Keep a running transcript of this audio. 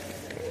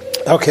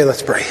Okay,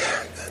 let's pray.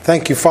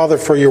 Thank you, Father,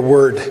 for your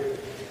word.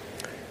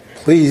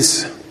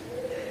 Please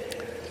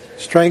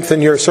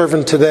strengthen your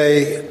servant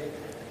today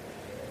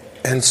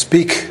and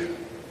speak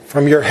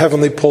from your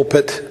heavenly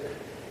pulpit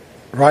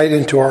right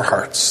into our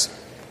hearts.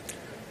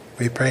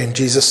 We pray in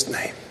Jesus'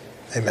 name.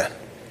 Amen.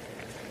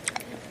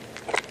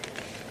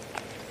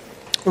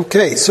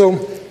 Okay, so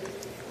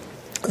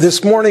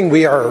this morning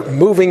we are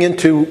moving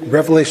into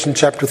Revelation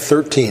chapter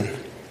 13.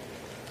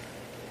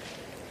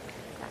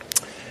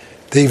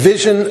 The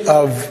vision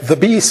of the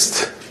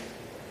beast.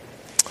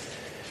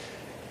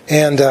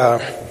 And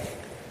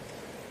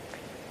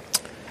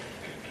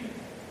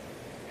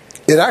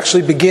it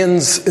actually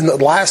begins in the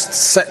last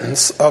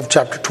sentence of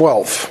chapter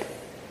 12.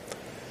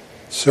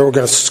 So we're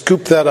going to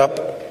scoop that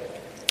up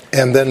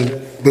and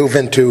then move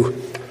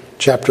into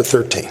chapter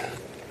 13.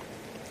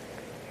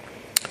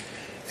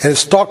 And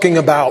it's talking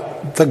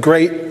about the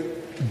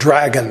great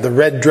dragon, the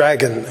red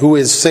dragon, who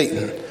is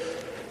Satan,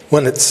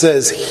 when it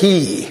says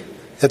he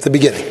at the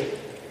beginning.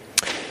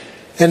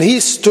 And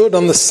he stood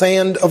on the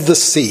sand of the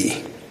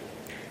sea.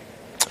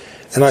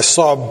 And I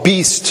saw a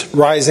beast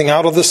rising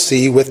out of the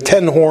sea with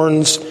 10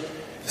 horns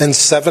and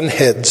 7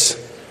 heads,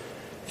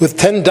 with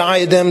 10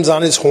 diadems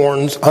on its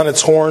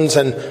horns,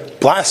 and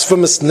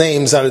blasphemous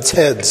names on its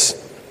heads.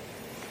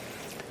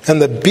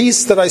 And the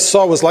beast that I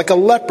saw was like a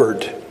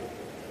leopard.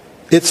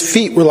 Its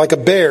feet were like a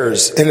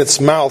bear's, and its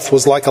mouth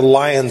was like a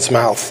lion's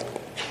mouth.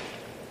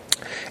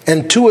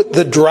 And to it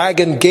the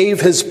dragon gave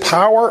his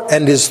power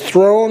and his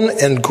throne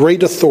and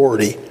great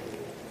authority.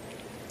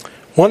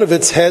 One of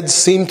its heads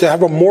seemed to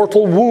have a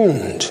mortal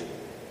wound,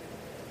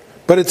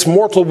 but its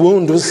mortal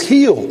wound was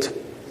healed.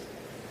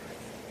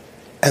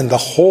 And the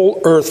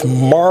whole earth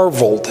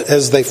marveled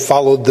as they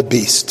followed the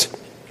beast.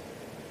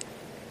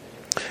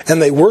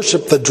 And they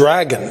worshipped the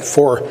dragon,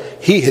 for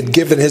he had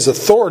given his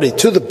authority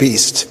to the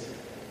beast.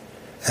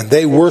 And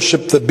they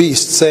worshipped the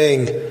beast,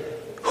 saying,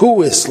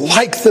 "Who is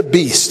like the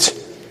beast?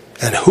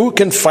 And who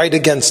can fight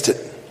against it?"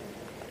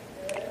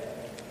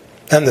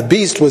 And the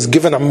beast was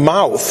given a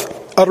mouth,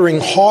 uttering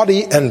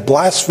haughty and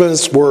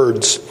blasphemous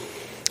words.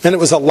 And it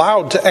was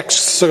allowed to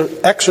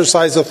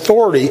exercise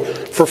authority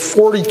for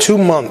 42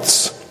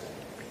 months.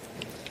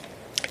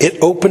 It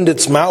opened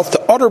its mouth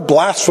to utter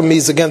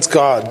blasphemies against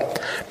God,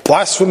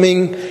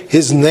 blaspheming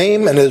his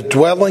name and his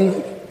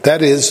dwelling,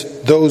 that is,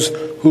 those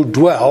who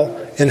dwell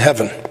in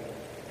heaven.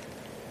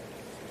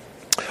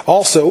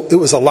 Also, it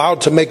was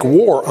allowed to make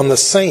war on the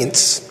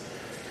saints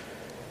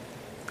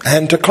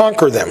and to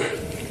conquer them.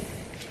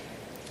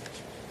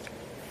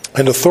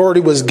 And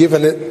authority was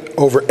given it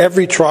over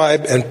every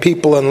tribe and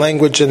people and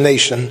language and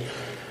nation.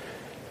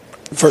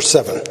 Verse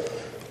 7.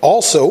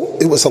 Also,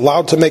 it was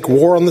allowed to make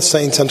war on the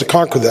saints and to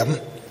conquer them.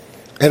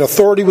 And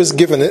authority was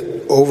given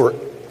it over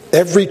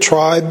every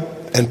tribe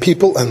and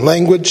people and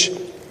language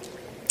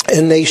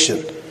and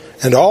nation.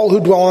 And all who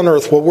dwell on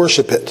earth will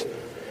worship it.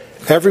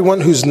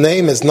 Everyone whose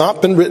name has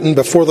not been written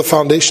before the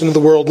foundation of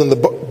the world in the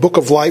book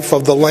of life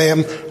of the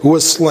Lamb who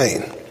was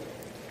slain.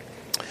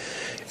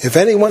 If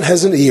anyone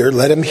has an ear,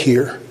 let him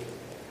hear.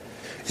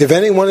 If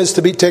anyone is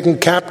to be taken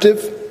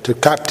captive, to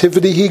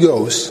captivity he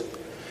goes.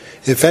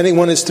 If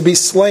anyone is to be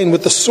slain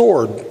with the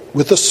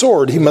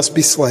sword he must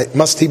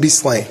he be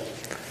slain.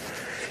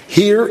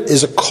 Here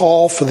is a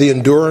call for the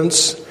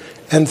endurance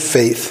and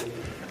faith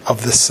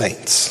of the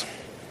saints.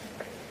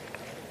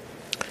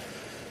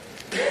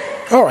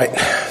 All right,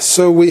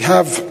 so we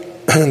have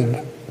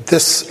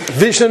this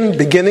vision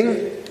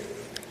beginning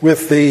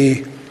with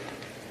the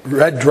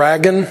red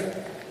dragon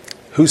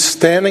who's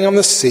standing on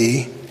the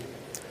sea,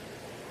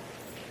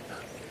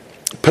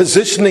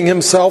 positioning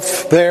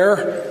himself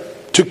there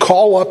to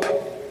call up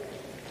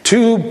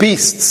 2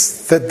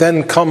 beasts that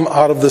then come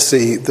out of the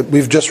sea.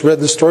 We've just read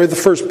the story of the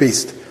first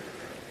beast,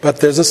 but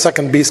there's a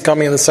second beast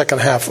coming in the second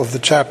half of the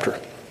chapter.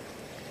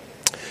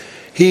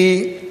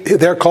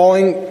 He's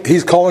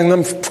calling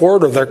them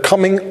forward, or they're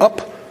coming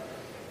up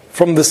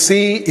from the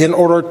sea in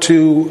order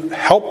to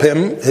help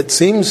him, it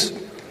seems,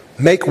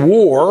 make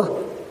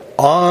war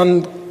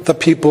on the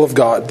people of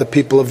God, the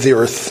people of the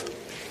earth.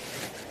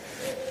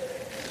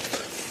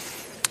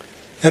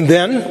 And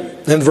then,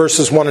 in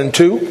verses 1 and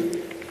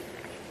 2,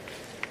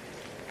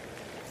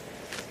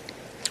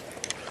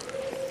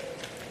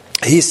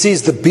 he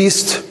sees the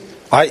beast,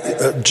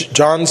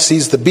 John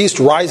sees the beast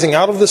rising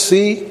out of the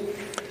sea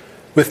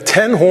with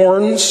 10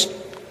 horns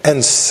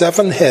and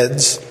 7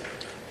 heads,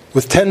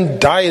 with 10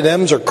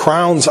 diadems or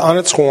crowns on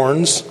its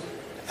horns,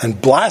 and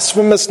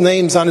blasphemous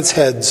names on its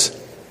heads.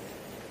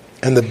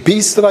 And the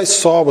beast that I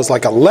saw was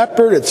like a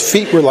leopard, its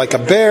feet were like a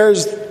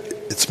bear's,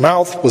 its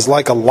mouth was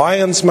like a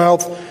lion's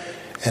mouth,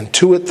 and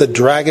to it the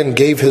dragon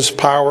gave his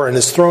power and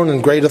his throne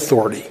and great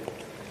authority.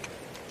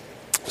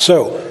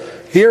 So,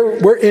 here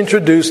we're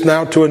introduced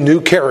now to a new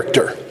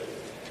character.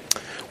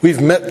 We've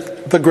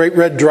met the great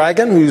red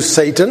dragon, who's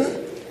Satan,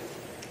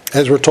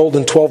 as we're told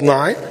in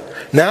 12:9.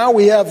 Now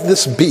we have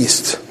this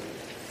beast.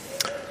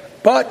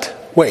 But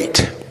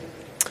wait.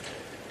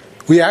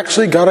 We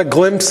actually got a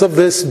glimpse of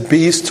this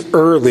beast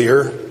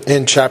earlier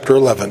in chapter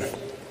 11.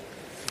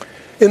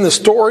 In the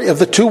story of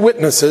the two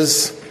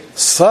witnesses,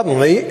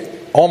 suddenly,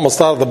 almost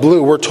out of the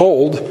blue, we're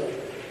told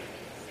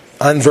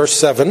in verse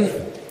 7,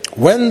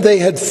 when they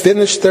had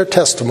finished their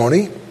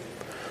testimony,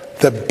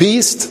 the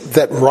beast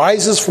that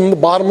rises from the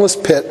bottomless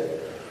pit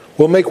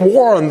will make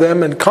war on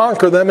them and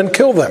conquer them and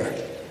kill them.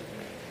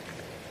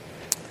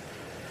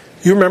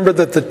 You remember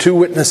that the two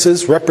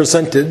witnesses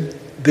represented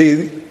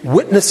the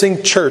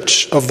witnessing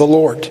church of the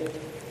Lord,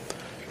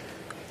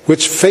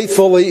 which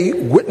faithfully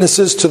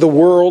witnesses to the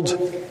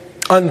world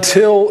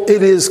until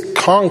it is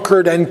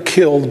conquered and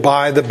killed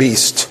by the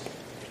beast.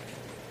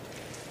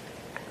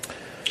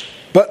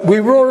 But we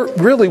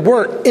really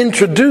weren't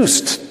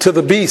introduced to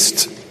the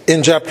beast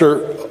in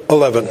chapter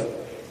 11.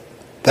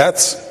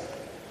 That's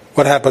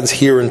what happens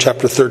here in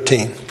chapter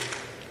 13.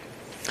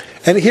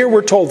 And here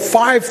we're told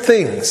 5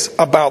 things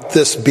about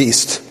this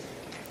beast.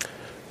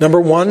 Number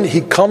 1,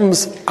 he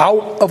comes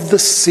out of the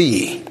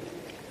sea.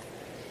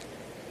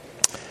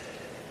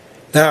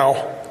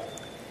 Now,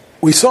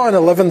 we saw in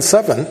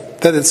 11:7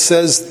 that it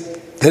says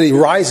that he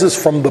rises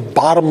from the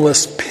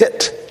bottomless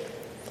pit.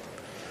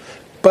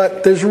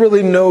 But there's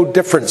really no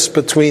difference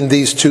between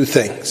these two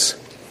things.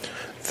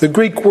 The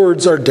Greek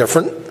words are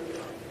different,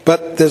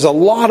 but there's a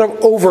lot of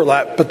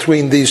overlap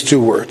between these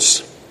two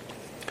words.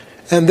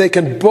 And they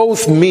can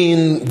both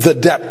mean the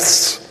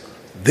depths,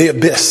 the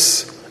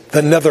abyss,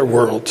 the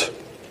netherworld.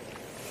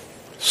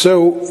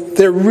 So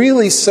they're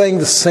really saying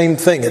the same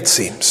thing, it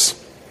seems.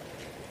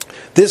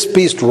 This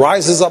beast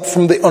rises up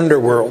from the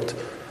underworld,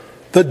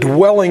 the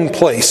dwelling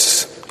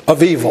place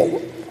of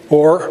evil,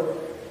 or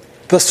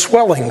the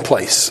swelling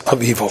place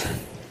of evil.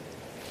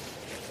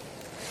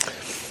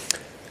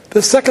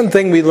 The second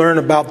thing we learn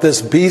about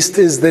this beast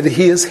is that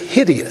he is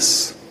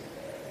hideous,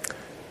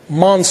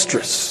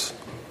 monstrous,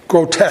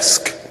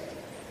 grotesque.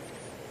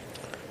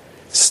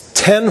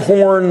 10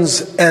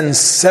 horns and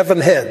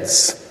 7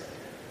 heads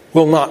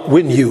will not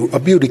win you a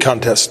beauty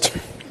contest.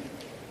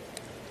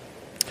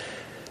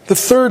 The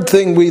third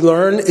thing we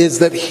learn is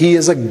that he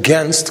is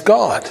against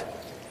God.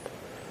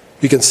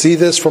 You can see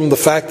this from the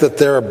fact that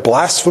there are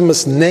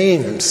blasphemous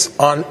names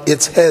on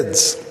its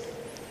heads.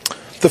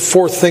 The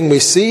fourth thing we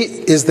see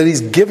is that he's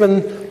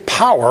given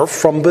power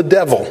from the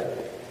devil.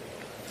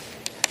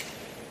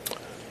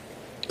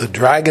 The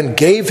dragon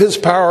gave his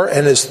power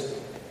and his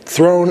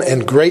throne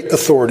and great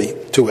authority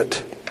to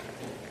it.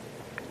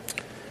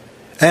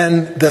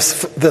 And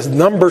this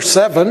number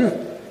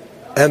 7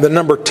 and the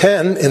number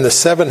 10 in the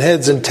 7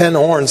 heads and 10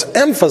 horns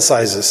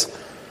emphasizes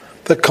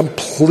the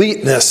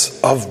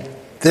completeness of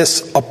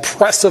this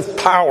oppressive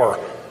power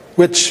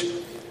which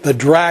the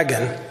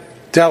dragon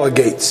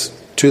delegates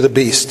to the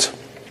beast.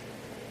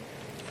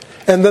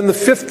 And then the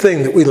fifth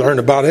thing that we learn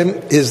about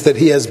him is that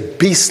he has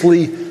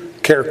beastly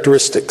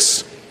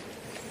characteristics.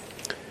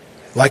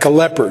 Like a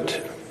leopard,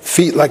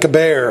 feet like a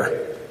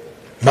bear,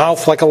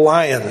 mouth like a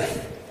lion.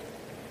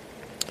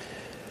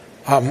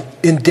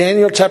 In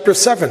Daniel chapter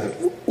 7,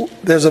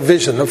 there's a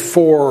vision of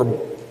 4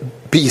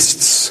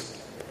 beasts.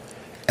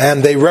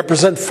 And they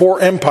represent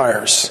 4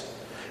 empires.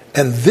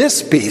 And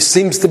this beast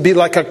seems to be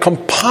like a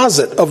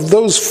composite of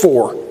those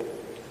 4.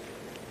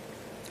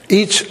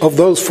 Each of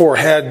those 4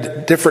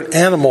 had different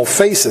animal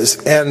faces,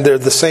 and they're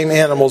the same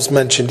animals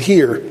mentioned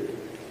here.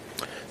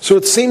 So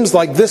it seems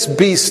like this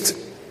beast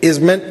is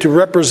meant to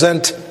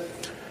represent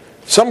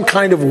some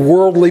kind of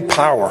worldly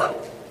power.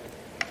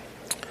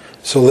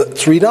 So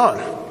let's read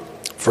on.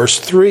 Verse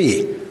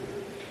 3.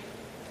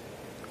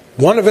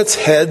 One of its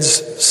heads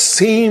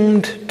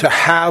seemed to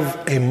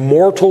have a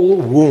mortal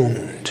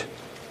wound,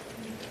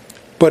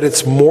 but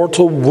its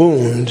mortal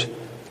wound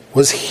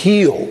was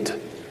healed.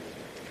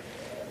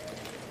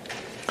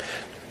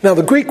 Now,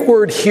 the Greek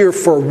word here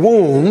for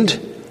wound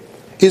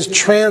is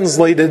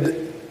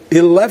translated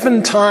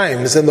 11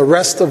 times in the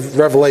rest of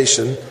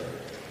Revelation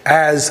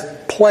as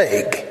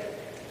plague,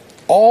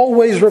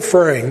 always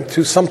referring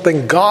to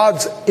something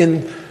God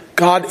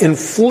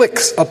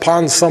inflicts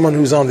upon someone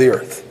who's on the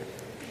earth.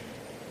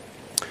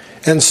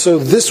 And so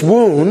this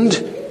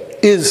wound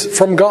is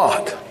from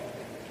God.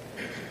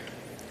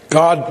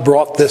 God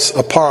brought this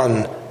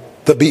upon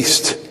the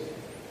beast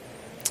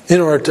in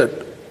order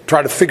to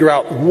try to figure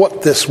out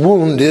what this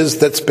wound is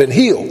that's been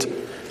healed.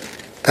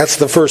 That's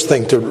the first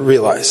thing to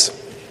realize.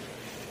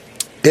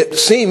 It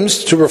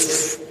seems to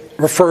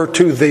refer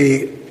to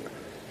the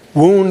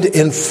wound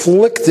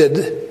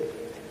inflicted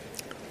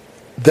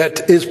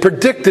that is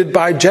predicted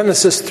by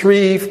Genesis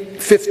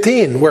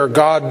 3:15, where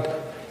God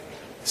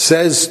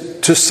says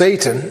to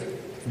Satan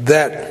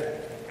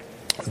that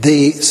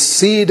the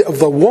seed of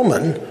the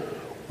woman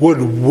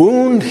would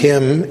wound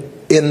him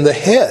in the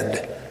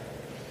head.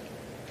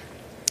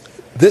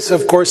 This,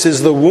 of course,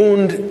 is the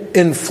wound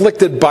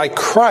inflicted by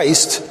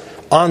Christ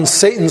on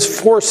Satan's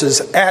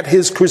forces at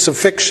his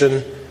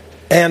crucifixion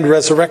and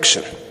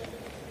resurrection.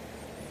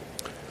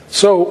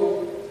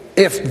 So,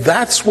 if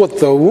that's what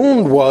the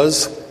wound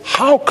was,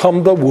 how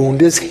come the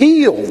wound is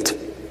healed?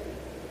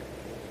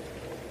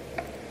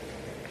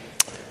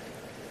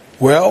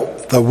 Well,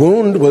 the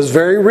wound was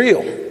very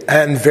real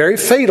and very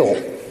fatal.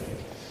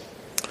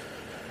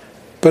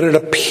 But it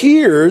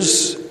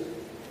appears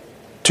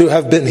to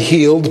have been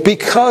healed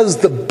because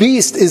the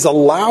beast is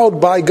allowed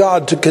by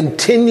God to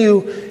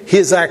continue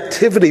his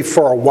activity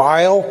for a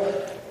while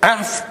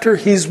after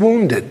he's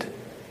wounded.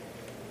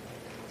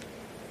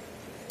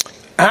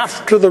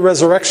 After the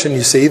resurrection,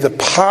 you see, the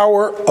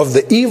power of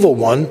the evil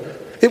one,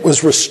 it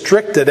was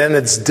restricted and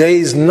its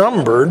days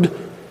numbered,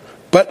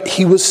 but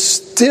he was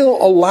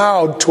still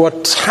allowed to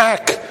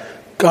attack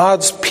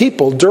God's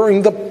people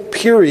during the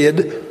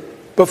period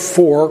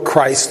before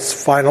Christ's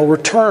final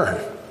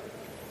return,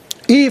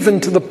 even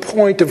to the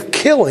point of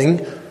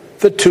killing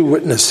the two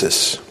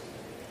witnesses.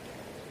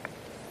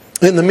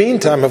 In the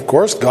meantime, of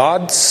course,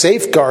 God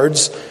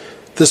safeguards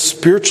the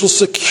spiritual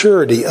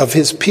security of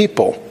his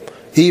people,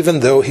 even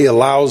though he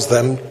allows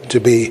them to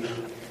be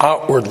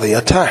outwardly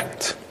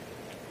attacked.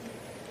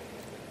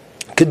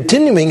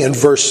 Continuing in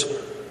verse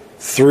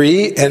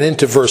 3 and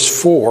into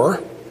verse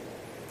 4,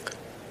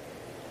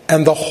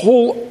 and the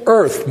whole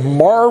earth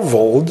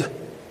marveled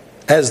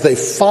as they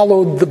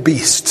followed the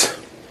beast.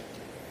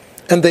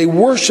 And they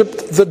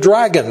worshipped the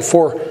dragon,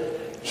 for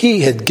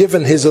he had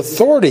given his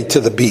authority to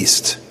the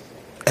beast.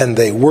 And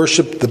they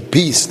worshipped the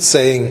beast,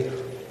 saying,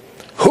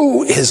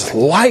 "Who is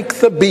like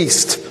the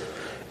beast,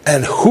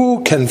 and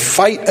who can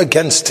fight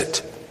against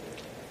it?"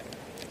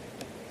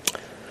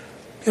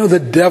 You know, the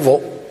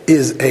devil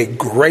is a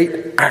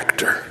great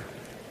actor.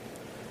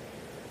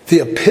 The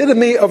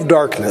epitome of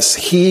darkness.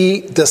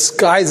 He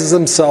disguises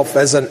himself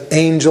as an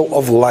angel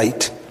of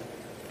light.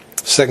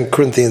 2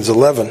 Corinthians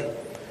 11.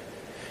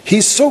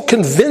 He's so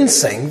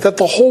convincing that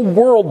the whole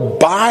world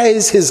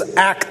buys his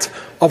act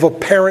of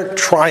apparent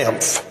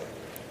triumph.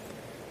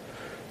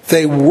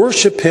 They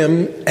worship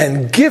him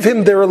and give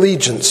him their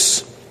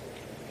allegiance.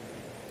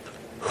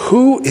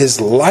 Who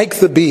is like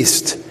the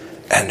beast,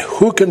 and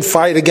who can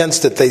fight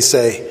against it, they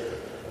say,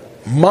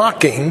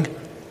 mocking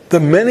the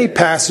many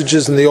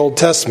passages in the Old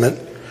Testament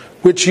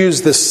which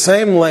use the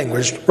same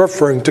language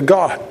referring to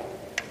God.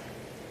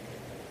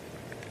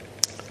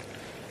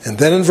 And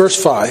then in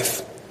verse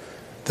 5,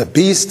 the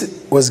beast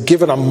was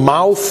given a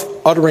mouth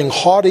uttering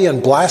haughty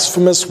and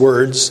blasphemous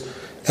words,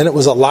 and it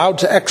was allowed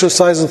to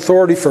exercise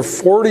authority for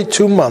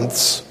 42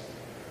 months.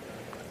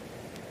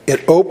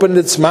 It opened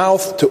its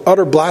mouth to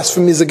utter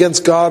blasphemies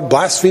against God,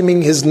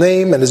 blaspheming his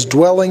name and his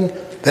dwelling,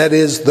 that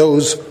is,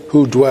 those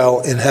who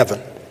dwell in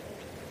heaven.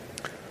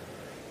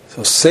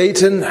 So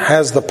Satan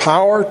has the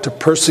power to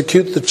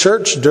persecute the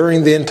church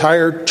during the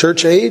entire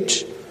church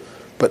age,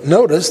 but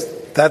notice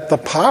that the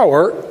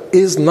power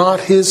is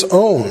not his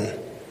own.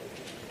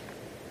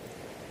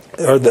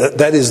 Or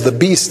that is, the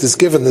beast is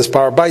given this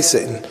power by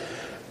Satan.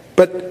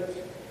 But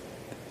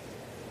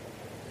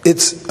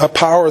it's a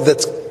power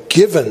that's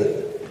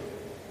given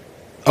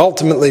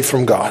ultimately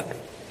from God.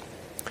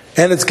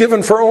 And it's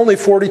given for only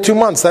 42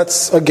 months.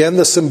 That's, again,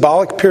 the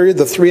symbolic period,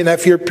 the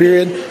 3.5-year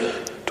period,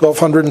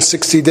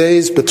 1,260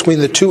 days between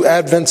the two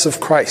advents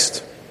of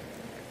Christ.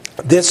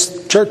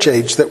 This church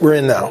age that we're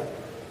in now.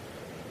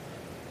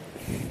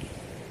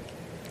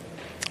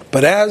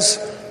 But as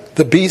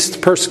the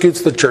beast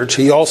persecutes the church,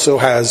 he also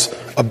has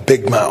a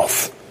big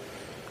mouth,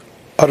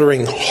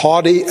 uttering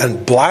haughty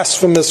and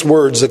blasphemous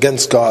words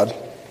against God.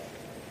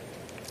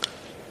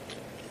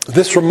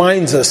 This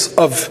reminds us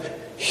of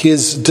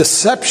his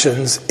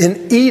deceptions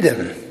in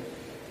Eden.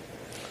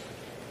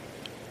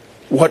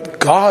 What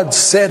God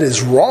said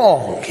is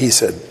wrong, he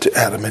said to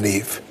Adam and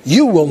Eve.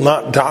 You will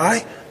not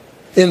die.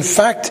 In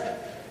fact,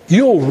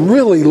 you'll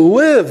really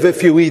live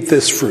if you eat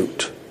this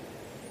fruit.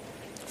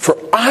 For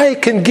I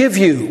can give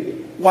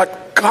you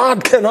what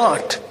God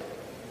cannot.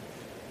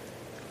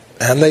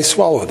 And they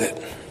swallowed it.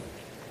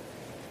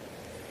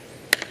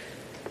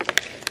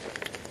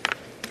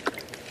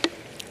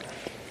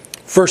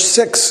 Verse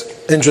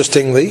 6,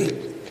 interestingly,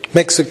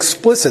 makes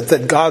explicit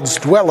that God's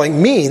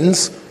dwelling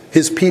means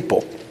his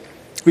people.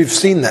 We've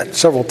seen that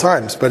several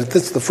times, but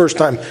this is the first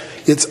time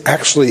it's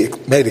actually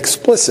made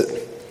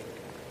explicit.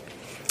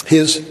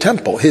 His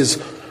temple,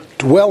 his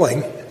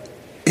dwelling,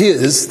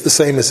 is the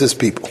same as his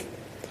people.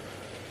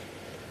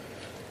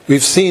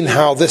 We've seen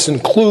how this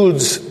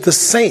includes the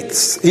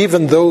saints,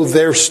 even though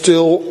they're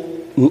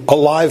still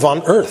alive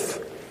on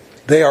earth.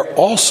 They are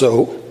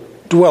also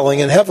dwelling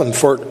in heaven,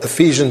 for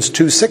Ephesians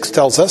 2:6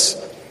 tells us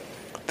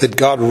that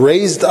God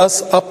raised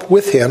us up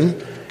with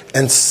him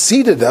and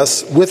seated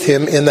us with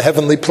him in the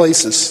heavenly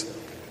places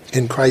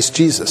in Christ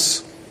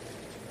Jesus.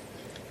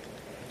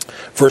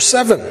 Verse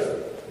 7,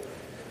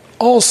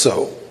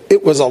 also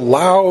it was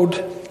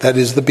allowed, that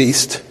is the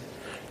beast,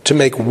 to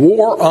make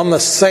war on the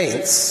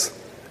saints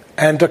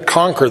and to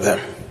conquer them.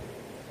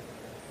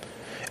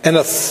 And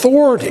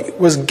authority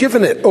was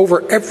given it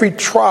over every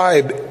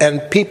tribe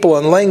and people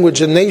and language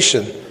and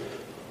nation.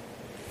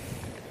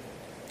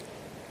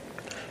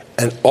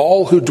 And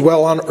all who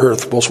dwell on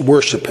earth will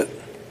worship it.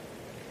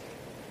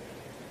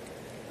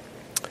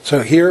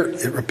 So here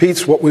it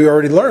repeats what we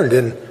already learned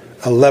in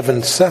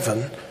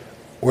 11:7,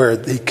 where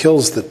he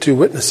kills the two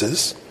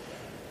witnesses.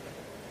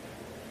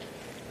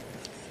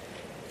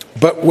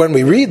 But when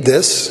we read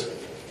this,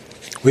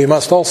 we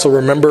must also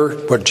remember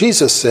what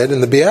Jesus said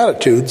in the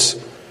Beatitudes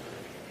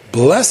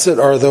Blessed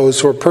are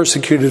those who are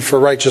persecuted for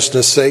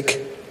righteousness'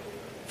 sake,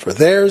 for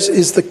theirs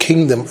is the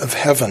kingdom of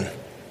heaven.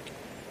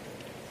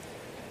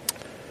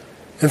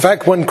 In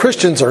fact, when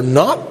Christians are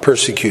not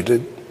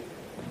persecuted,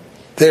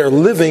 they are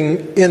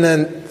living in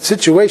a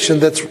situation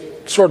that's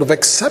sort of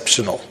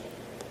exceptional.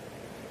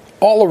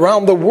 All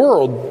around the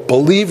world,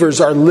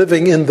 believers are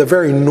living in the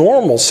very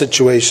normal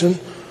situation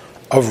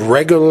of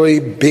regularly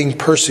being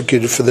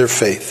persecuted for their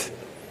faith.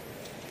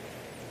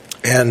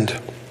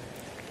 And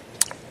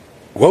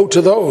woe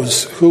to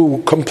those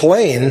who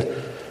complain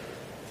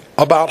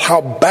about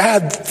how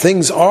bad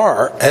things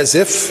are, as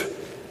if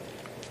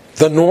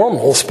the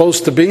normal is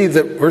supposed to be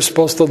that we're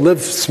supposed to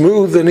live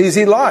smooth and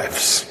easy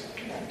lives.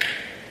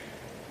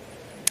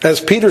 As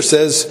Peter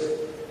says,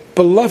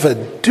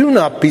 "Beloved, do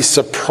not be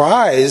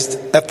surprised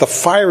at the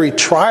fiery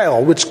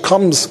trial which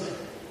comes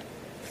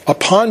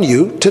upon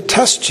you to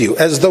test you,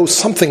 as though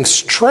something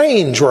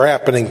strange were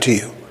happening to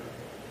you.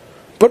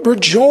 But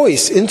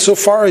rejoice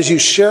insofar as you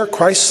share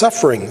Christ's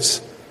sufferings,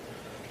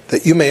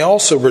 that you may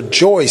also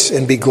rejoice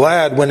and be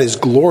glad when his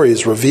glory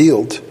is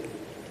revealed."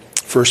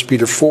 1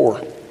 Peter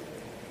 4.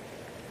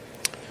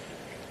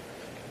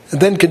 And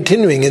then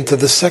continuing into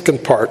the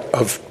second part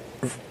of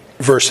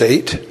verse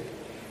 8,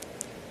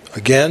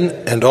 again,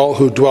 "And all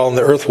who dwell on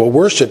the earth will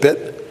worship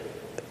it.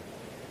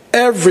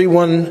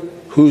 Everyone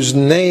whose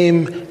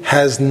name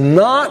has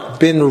not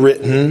been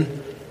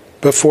written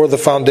before the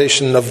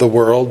foundation of the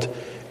world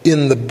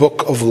in the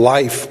book of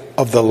life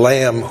of the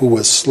Lamb who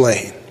was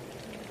slain."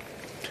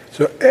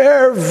 So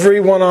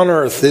everyone on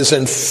earth is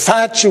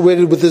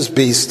infatuated with this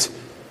beast,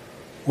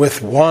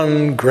 with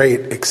one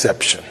great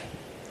exception: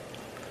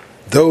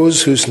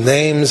 those whose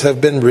names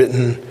have been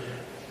written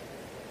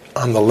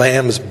on the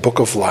Lamb's book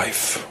of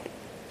life.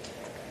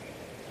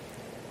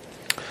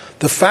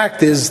 The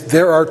fact is,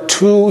 there are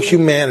two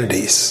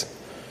humanities: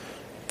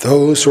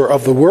 those who are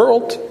of the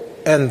world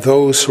and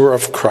those who are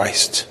of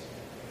Christ.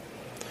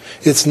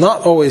 It's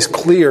not always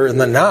clear in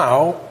the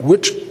now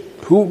which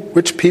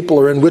people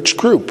are in which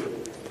group.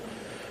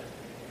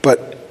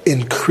 But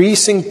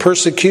increasing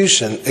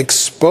persecution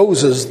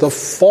exposes the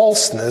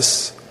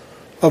falseness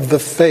of the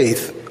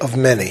faith of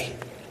many.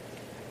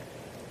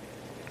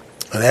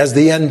 And as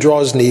the end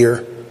draws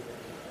near,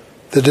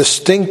 the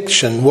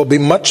distinction will be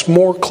much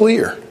more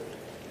clear.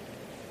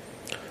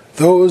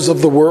 Those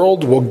of the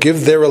world will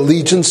give their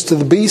allegiance to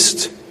the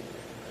beast,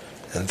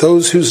 and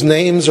those whose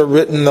names are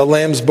written in the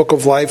Lamb's book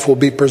of life will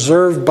be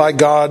preserved by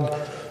God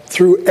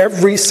through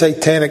every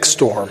satanic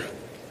storm.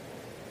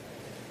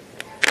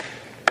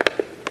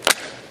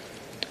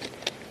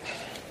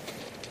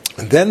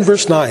 And then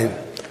verse 9,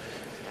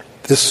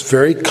 this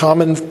very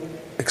common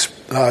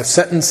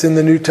sentence in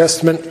the New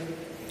Testament: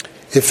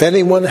 "If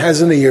anyone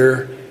has an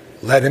ear,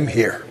 let him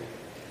hear."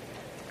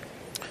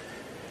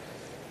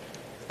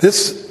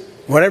 This,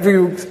 whenever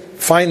you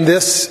find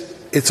this,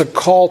 it's a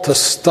call to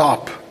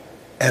stop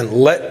and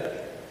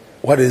let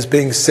what is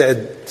being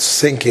said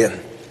sink in.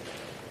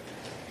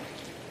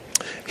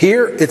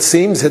 Here, it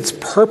seems it's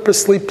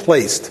purposely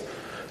placed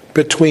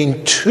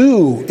between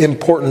two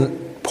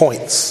important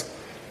points.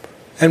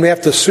 And we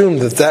have to assume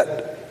that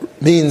that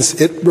means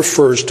it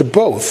refers to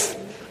both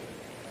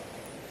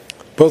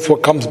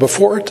what comes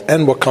before it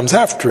and what comes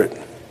after it.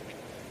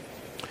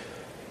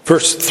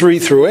 Verse 3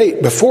 through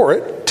 8 before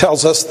it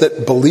tells us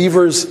that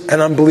believers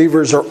and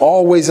unbelievers are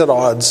always at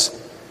odds,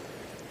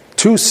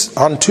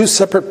 on two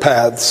separate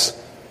paths.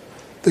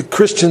 The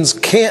Christians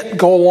can't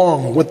go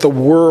along with the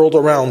world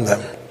around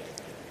them,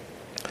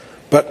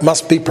 but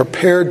must be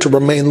prepared to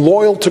remain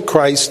loyal to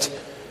Christ,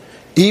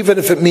 even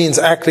if it means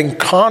acting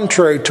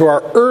contrary to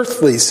our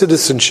earthly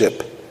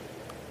citizenship,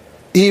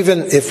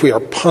 even if we are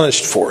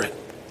punished for it.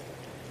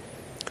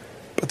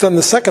 But then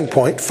the second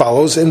point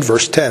follows in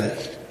verse 10.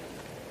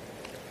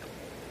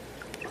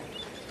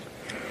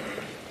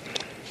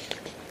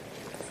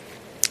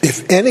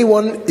 If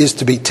anyone is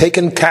to be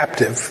taken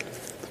captive,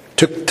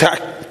 to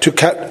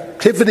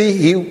captivity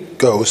he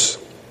goes.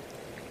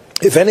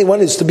 If anyone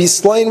is to be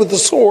slain with the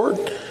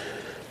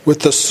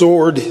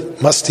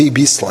sword must he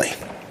be slain.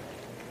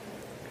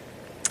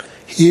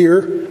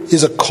 Here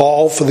is a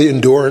call for the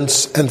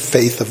endurance and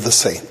faith of the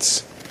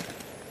saints.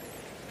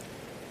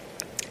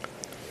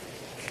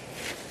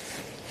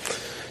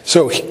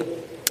 So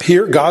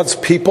here God's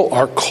people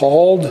are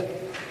called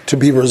to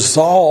be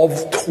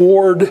resolved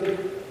toward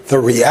the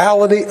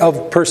reality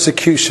of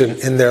persecution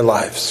in their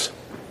lives.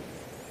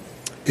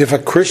 If a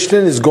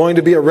Christian is going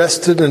to be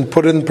arrested and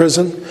put in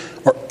prison,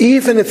 or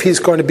even if he's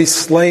going to be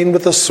slain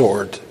with a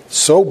sword,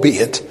 so be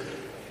it.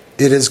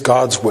 It is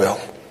God's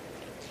will.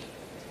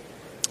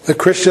 The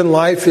Christian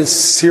life is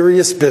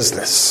serious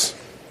business.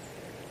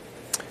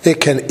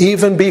 It can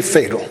even be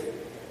fatal.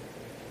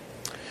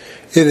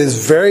 It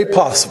is very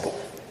possible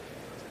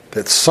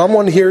that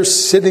someone here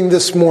sitting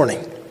this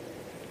morning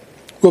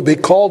will be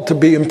called to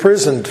be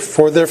imprisoned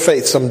for their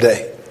faith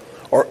someday,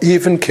 or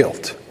even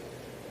killed.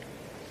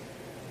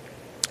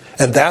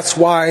 And that's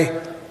why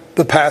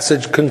the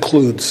passage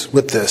concludes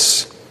with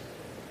this: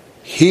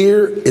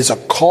 here is a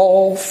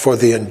call for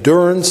the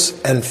endurance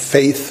and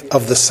faith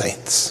of the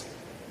saints.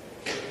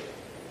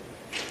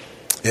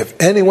 If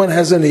anyone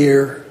has an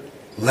ear,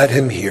 let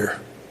him hear.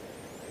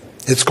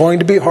 It's going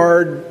to be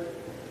hard,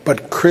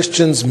 but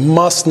Christians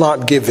must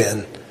not give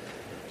in.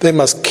 They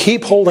must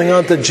keep holding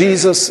on to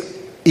Jesus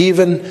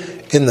even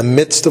in the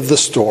midst of the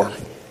storm.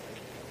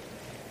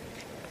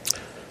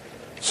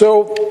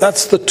 So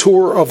that's the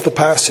tour of the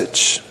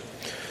passage.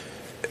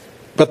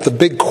 But the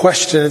big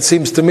question, it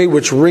seems to me,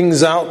 which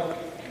rings out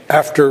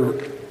after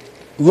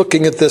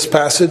looking at this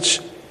passage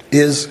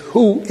is,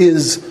 who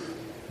is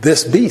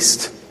this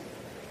beast?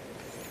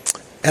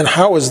 And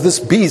how is this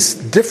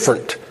beast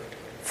different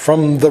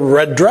from the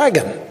red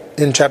dragon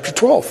in chapter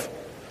 12?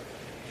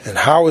 And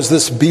how is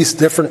this beast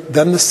different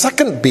than the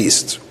second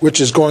beast, which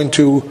is going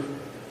to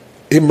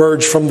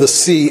emerge from the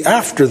sea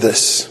after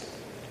this?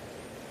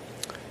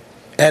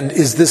 And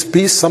is this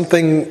beast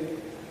something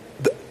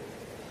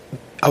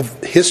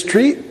of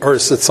history, or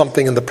is it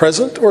something in the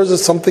present, or is it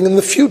something in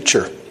the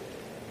future?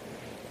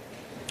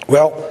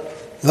 Well,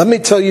 let me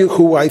tell you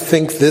who I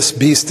think this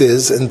beast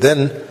is, and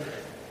then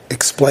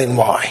explain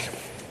why.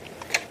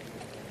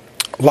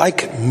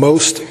 Like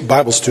most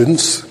Bible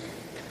students,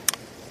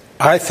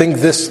 I think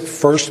this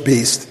first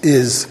beast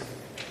is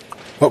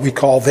what we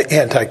call the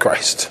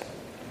Antichrist.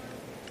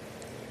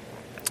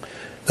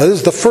 Now, this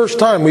is the first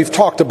time we've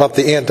talked about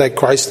the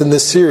Antichrist in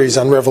this series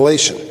on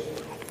Revelation.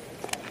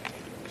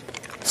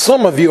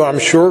 Some of you, I'm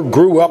sure,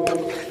 grew up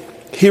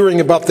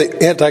hearing about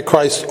the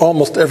Antichrist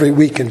almost every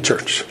week in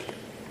church.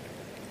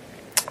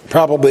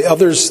 Probably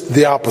others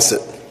the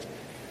opposite.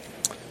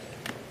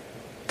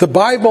 The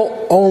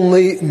Bible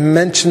only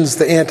mentions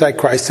the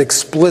Antichrist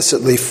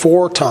explicitly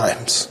 4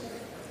 times.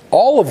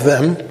 All of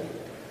them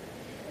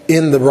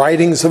in the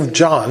writings of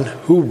John,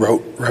 who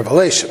wrote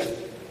Revelation.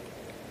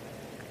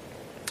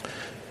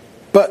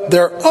 But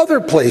there are other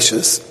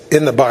places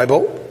in the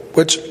Bible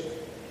which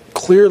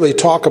clearly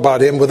talk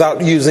about him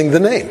without using the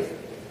name.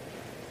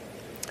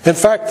 In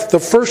fact, the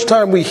first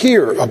time we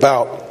hear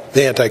about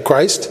the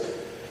Antichrist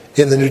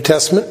in the New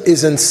Testament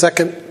is in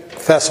 2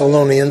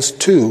 Thessalonians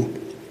 2,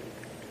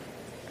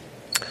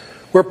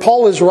 where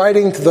Paul is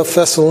writing to the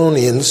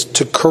Thessalonians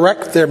to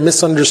correct their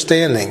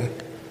misunderstanding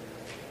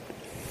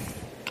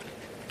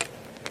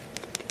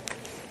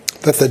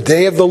that the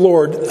day of the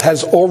Lord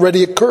has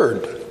already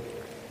occurred,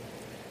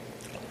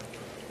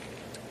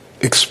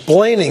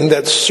 explaining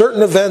that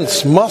certain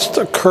events must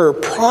occur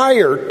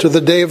prior to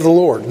the day of the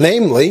Lord,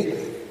 namely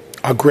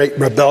a great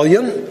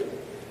rebellion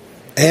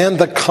and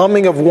the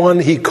coming of one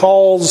he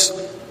calls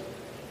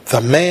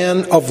the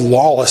man of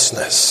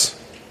lawlessness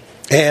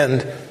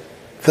and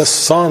the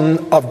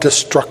son of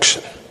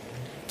destruction,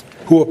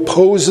 who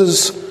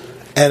opposes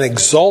and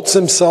exalts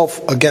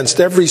himself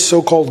against every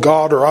so-called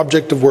God or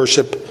object of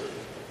worship,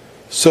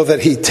 so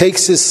that he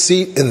takes his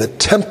seat in the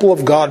temple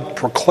of God,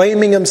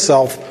 proclaiming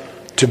himself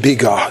to be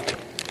God.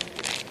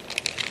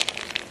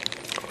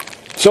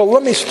 So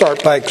let me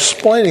start by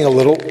explaining a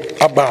little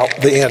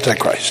about the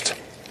Antichrist.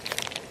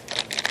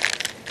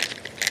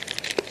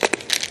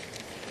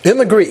 In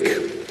the Greek,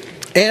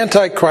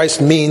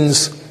 Antichrist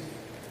means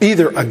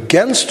either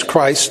against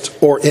Christ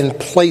or in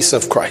place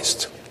of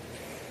Christ.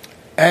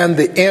 And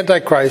the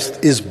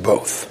Antichrist is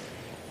both.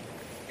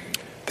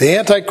 The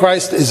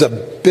Antichrist is a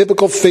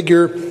biblical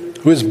figure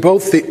who is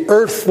both the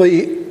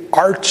earthly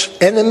arch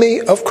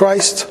enemy of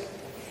Christ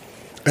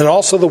and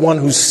also the one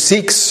who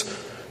seeks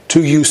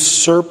to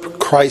usurp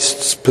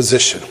Christ's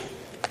position.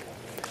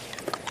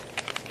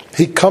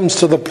 He comes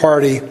to the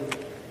party,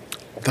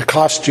 the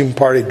costume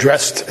party,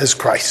 dressed as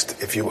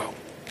Christ, if you will.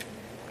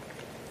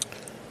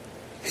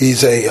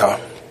 He's a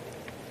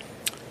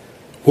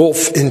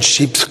wolf in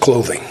sheep's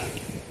clothing,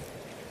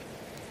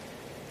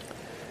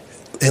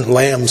 in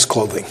lamb's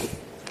clothing.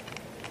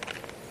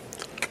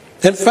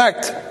 In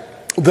fact,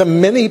 the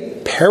many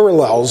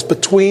parallels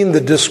between the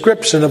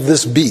description of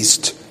this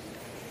beast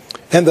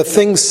and the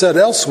things said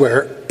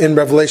elsewhere in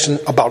Revelation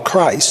about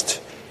Christ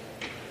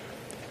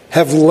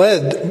have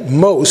led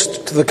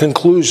most to the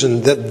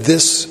conclusion that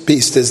this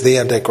beast is the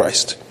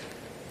Antichrist.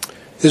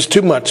 It's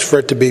too much for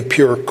it to be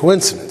pure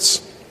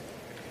coincidence.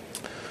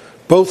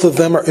 Both of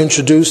them are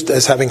introduced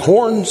as having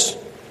horns,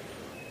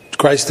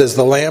 Christ as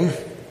the Lamb.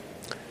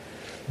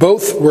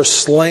 Both were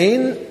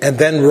slain and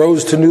then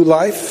rose to new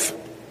life.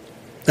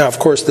 Now, of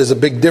course, there's a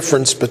big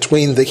difference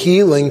between the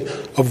healing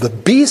of the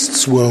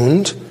beast's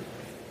wound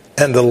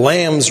and the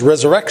Lamb's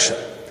resurrection.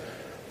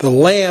 The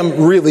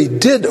Lamb really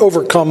did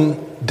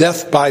overcome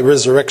death by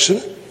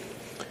resurrection,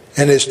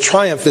 and his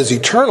triumph is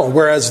eternal,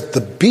 whereas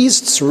the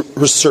beast's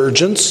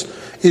resurgence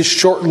is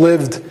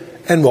short-lived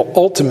and will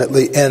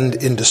ultimately end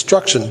in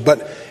destruction.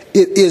 But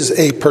it is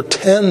a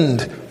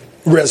pretend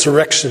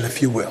resurrection,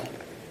 if you will,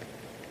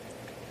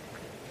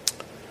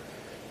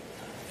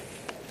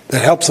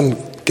 that helps him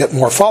get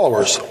more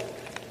followers.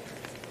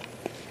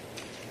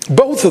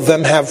 Both of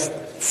them have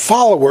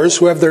followers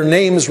who have their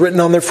names written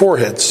on their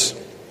foreheads.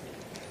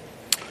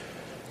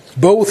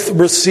 Both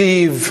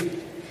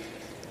receive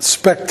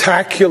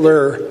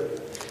spectacular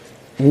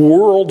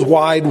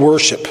worldwide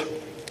worship.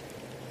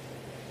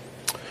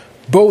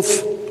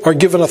 Both are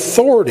given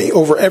authority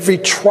over every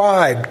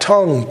tribe,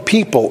 tongue,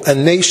 people,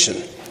 and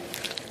nation.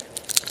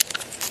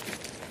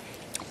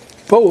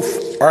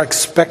 Both are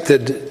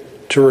expected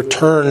to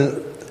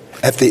return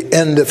at the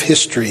end of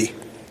history,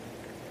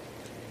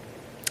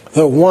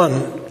 the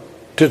one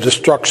to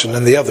destruction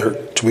and the other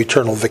to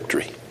eternal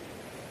victory.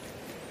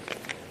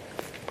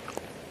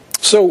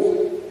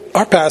 So,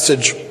 our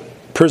passage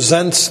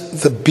presents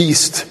the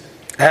beast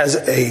as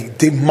a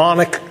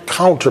demonic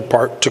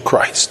counterpart to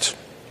Christ.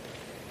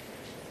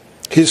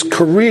 His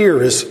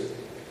career is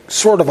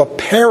sort of a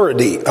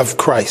parody of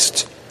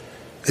Christ,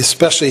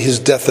 especially his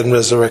death and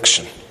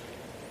resurrection.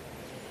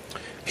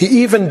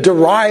 He even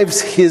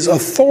derives his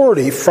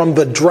authority from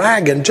the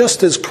dragon,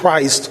 just as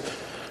Christ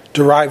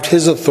derived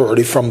his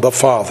authority from the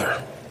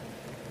Father.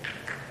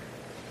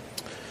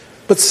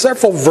 But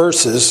several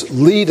verses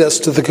lead us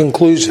to the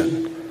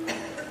conclusion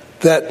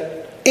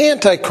that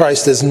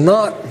Antichrist is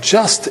not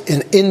just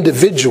an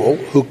individual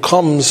who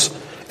comes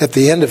at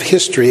the end of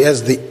history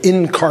as the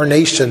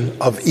incarnation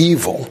of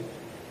evil,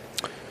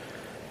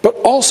 but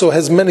also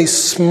has many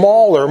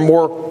smaller,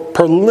 more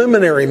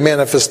preliminary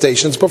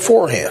manifestations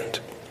beforehand.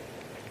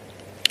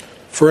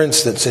 For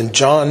instance, in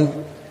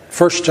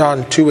 1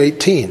 John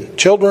 2:18,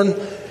 "Children,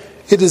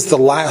 it is the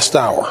last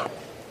hour.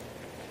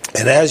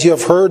 And as you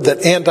have heard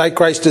that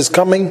Antichrist is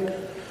coming,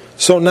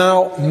 so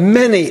now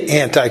many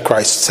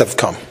Antichrists have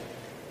come."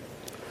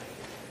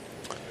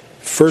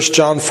 1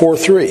 John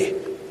 4:3,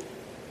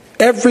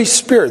 "Every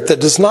spirit that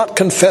does not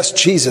confess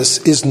Jesus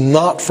is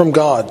not from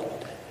God,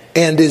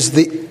 and is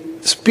the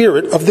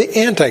spirit of the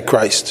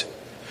Antichrist,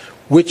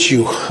 which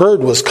you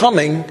heard was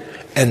coming,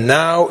 and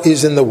now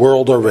is in the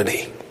world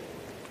already."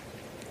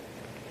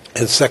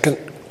 In 2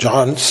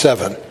 John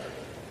 7,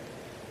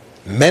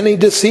 "Many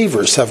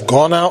deceivers have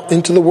gone out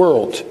into the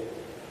world,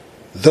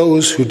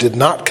 those who did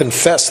not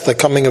confess the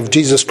coming of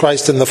Jesus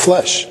Christ in the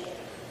flesh.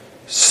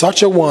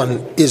 Such a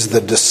one is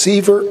the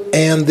deceiver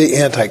and the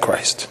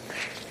Antichrist."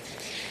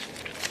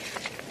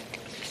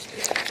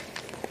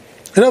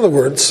 In other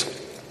words,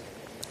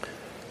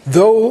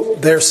 though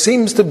there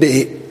seems to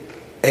be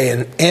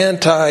an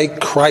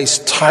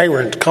Antichrist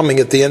tyrant coming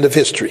at the end of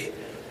history,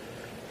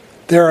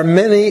 there are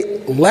many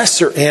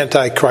lesser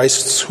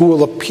antichrists who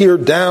will appear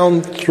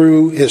down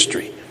through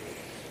history.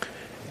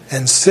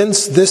 And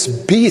since this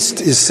beast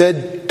is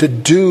said to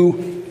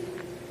do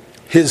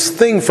his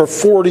thing for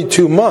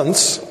 42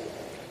 months,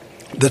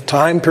 the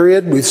time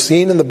period we've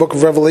seen in the book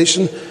of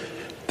Revelation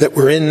that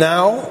we're in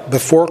now,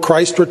 before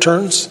Christ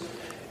returns,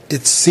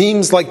 it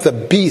seems like the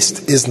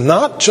beast is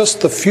not just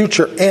the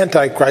future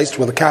Antichrist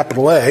with a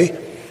capital A,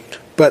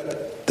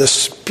 but the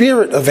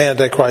spirit of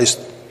Antichrist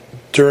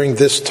during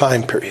this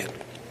time period.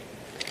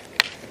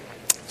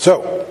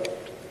 So,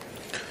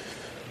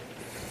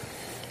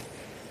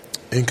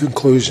 in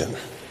conclusion,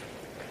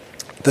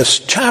 this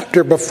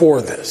chapter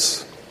before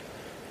this,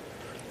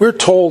 we're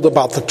told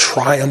about the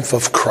triumph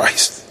of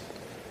Christ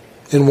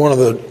in one of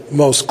the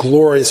most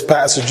glorious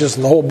passages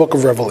in the whole book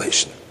of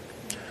Revelation.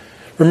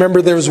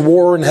 Remember, there was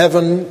war in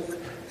heaven,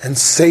 and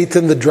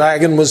Satan the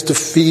dragon was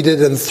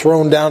defeated and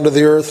thrown down to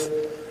the earth.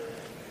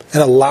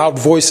 And a loud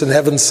voice in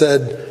heaven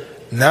said,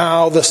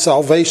 "Now the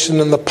salvation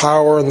and the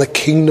power and the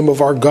kingdom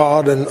of our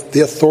God and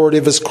the authority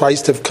of his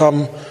Christ have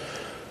come.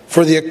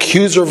 For the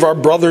accuser of our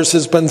brothers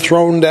has been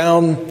thrown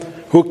down,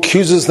 who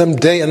accuses them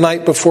day and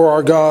night before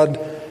our God.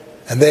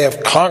 And they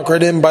have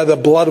conquered him by the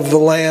blood of the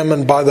Lamb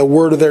and by the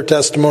word of their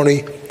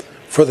testimony,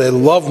 for they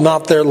love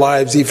not their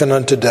lives even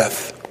unto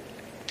death."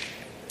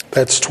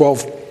 That's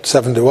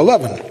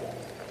 12:7-11.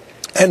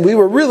 And we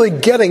were really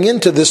getting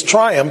into this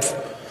triumph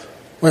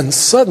when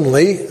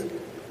suddenly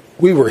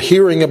we were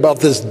hearing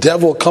about this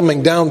devil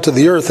coming down to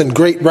the earth in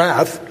great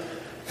wrath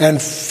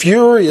and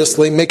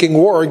furiously making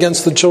war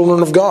against the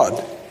children of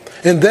God.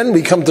 And then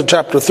we come to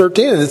chapter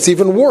 13 and it's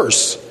even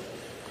worse.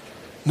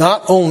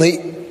 Not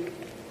only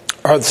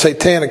are the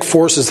satanic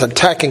forces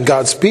attacking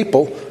God's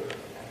people,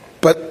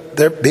 but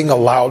they're being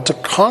allowed to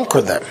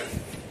conquer them.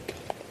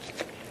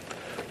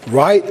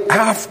 Right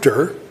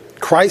after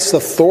Christ's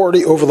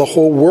authority over the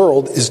whole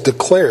world is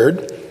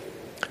declared,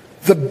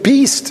 the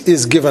beast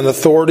is given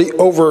authority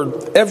over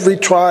every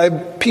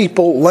tribe,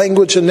 people,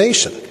 language, and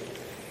nation.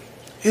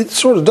 It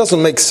sort of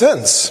doesn't make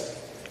sense.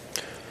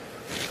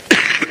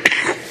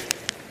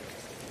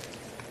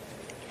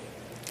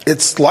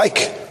 It's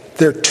like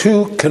there are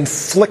two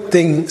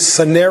conflicting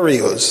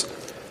scenarios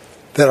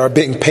that are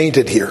being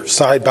painted here,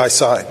 side by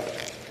side.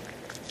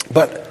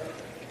 But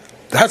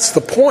that's the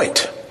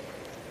point.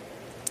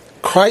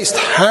 Christ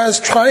has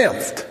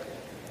triumphed,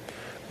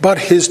 but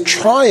his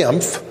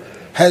triumph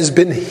has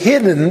been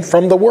hidden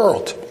from the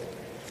world.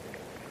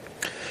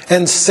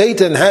 And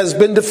Satan has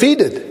been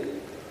defeated,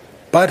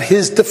 but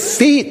his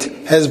defeat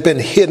has been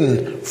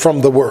hidden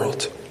from the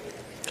world.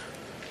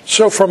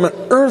 So from an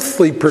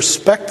earthly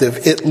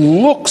perspective, it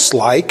looks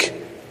like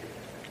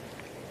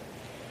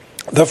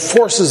the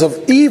forces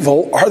of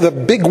evil are the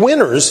big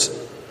winners,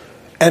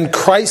 and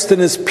Christ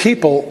and his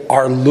people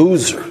are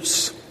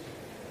losers.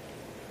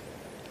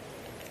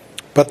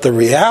 But the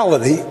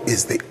reality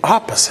is the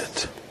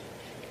opposite.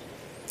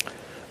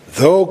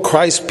 Though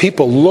Christ's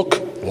people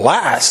look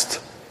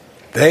last,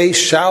 they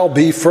shall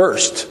be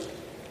first.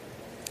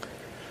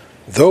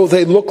 Though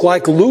they look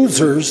like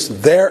losers,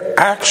 they're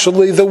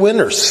actually the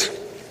winners.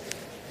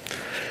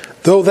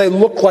 Though they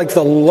look like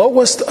the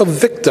lowest of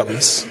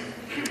victims,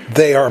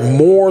 they are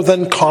more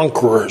than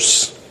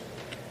conquerors.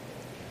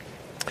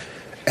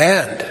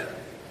 And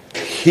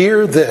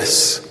hear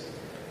this,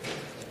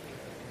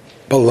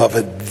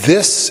 beloved,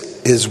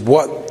 this is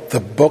what the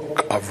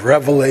book of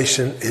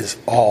Revelation is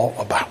all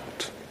about.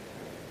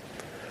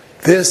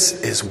 This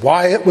is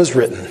why it was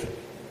written.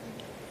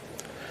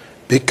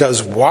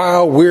 Because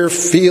while we're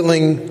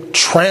feeling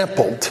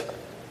trampled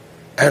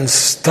and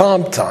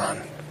stomped on,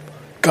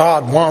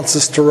 God wants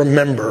us to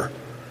remember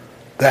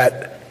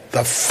that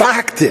the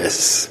fact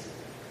is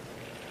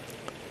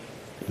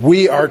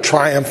we are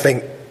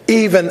triumphing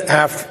even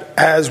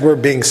as we're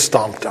being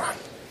stomped on.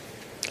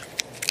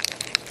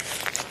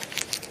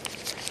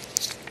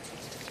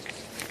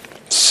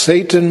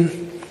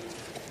 Satan,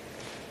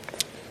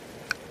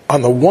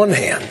 on the one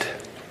hand,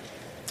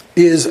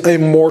 is a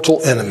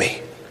mortal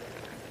enemy.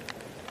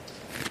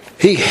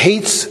 He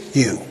hates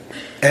you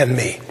and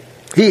me.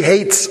 He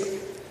hates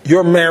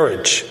your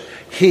marriage.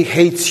 He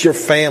hates your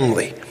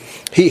family.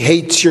 He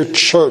hates your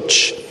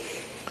church.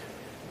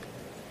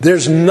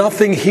 There's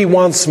nothing he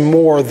wants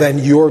more than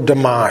your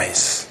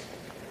demise.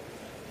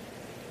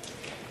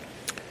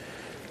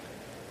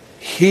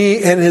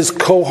 He and his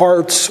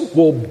cohorts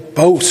will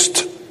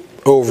boast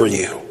over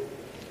you.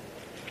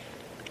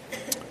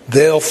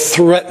 They'll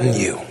threaten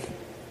you.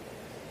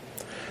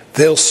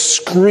 They'll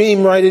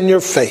scream right in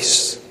your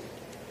face.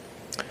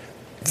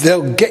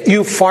 They'll get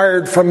you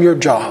fired from your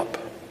job.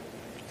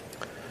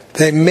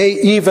 They may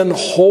even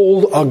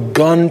hold a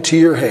gun to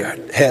your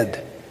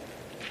head.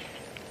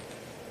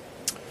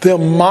 They'll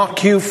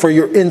mock you for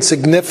your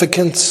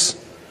insignificance,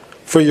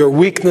 for your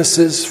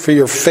weaknesses, for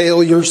your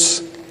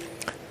failures.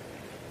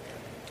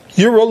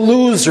 You're a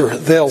loser,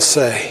 they'll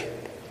say.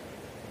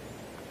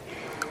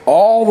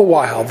 All the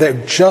while,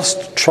 they're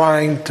just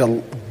trying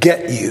to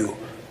get you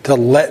to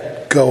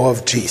let go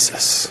of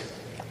Jesus.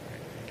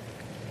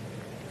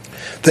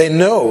 They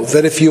know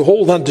that if you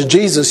hold on to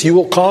Jesus, you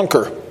will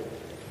conquer.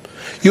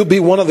 You'll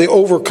be one of the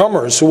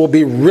overcomers who will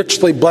be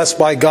richly blessed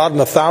by God in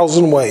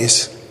 1,000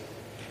 ways.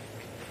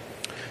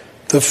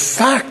 The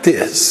fact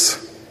is,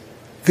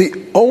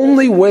 the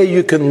only way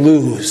you can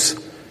lose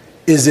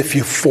is if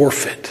you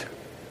forfeit.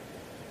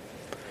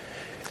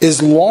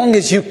 As long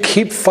as you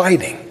keep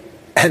fighting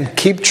and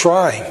keep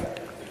trying,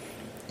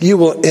 you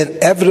will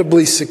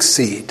inevitably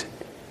succeed.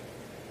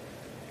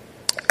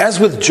 As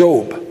with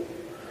Job,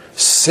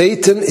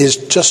 Satan is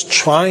just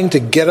trying to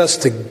get us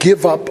to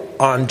give up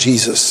on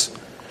Jesus,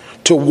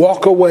 to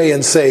walk away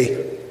and say,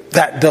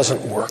 that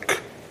doesn't work.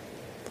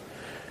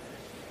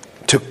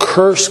 To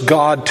curse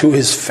God to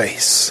his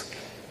face.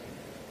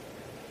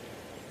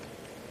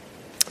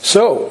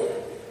 So,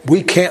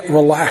 we can't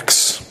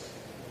relax.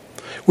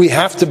 We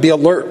have to be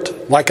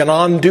alert, like an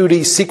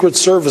on-duty Secret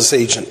Service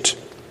agent.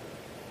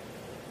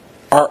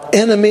 Our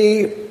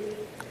enemy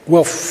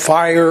will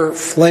fire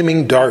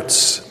flaming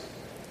darts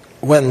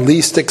when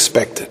least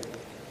expected.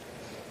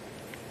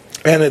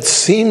 And it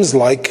seems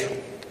like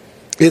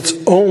it's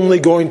only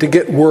going to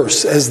get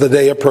worse as the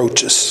day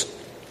approaches.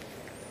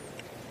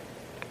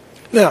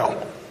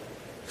 Now,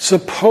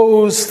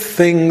 suppose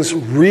things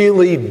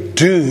really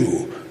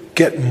do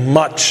get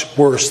much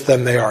worse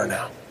than they are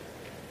now.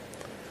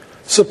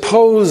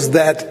 Suppose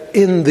that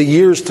in the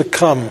years to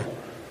come,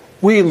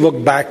 we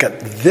look back at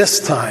this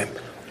time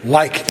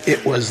like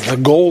it was the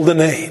golden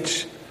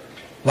age,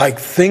 like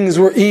things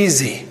were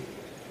easy.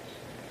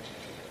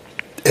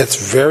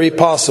 It's very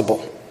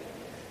possible.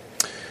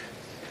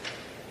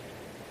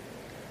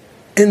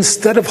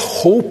 Instead of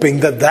hoping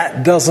that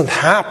that doesn't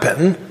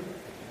happen,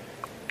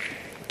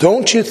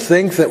 don't you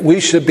think that we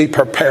should be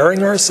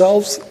preparing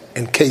ourselves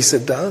in case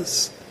it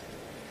does?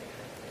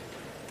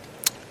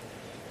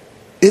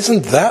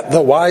 Isn't that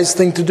the wise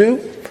thing to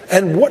do?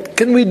 And what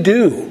can we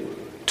do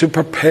to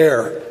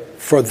prepare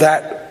for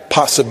that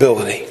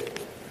possibility?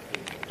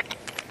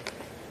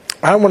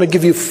 I want to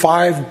give you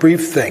 5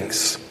 brief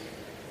things.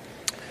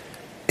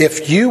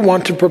 If you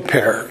want to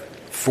prepare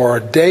for a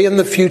day in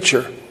the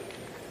future,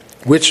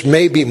 which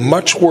may be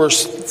much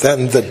worse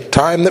than the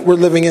time that we're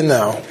living in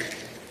now,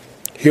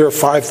 here are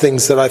 5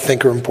 things that I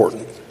think are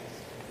important.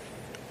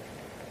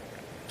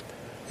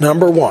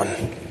 Number 1.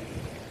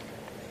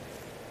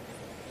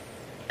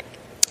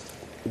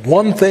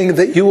 One thing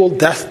that you will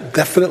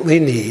definitely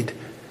need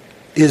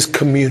is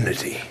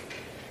community.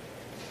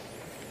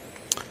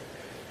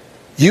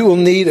 You will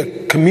need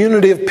a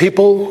community of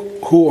people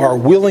who are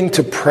willing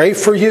to pray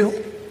for you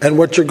and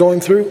what you're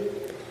going through.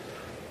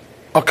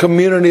 A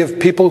community of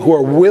people who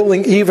are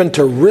willing even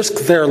to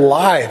risk their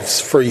lives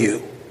for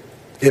you,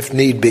 if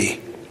need be.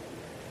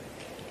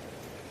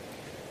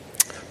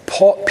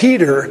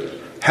 Peter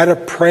had a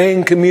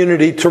praying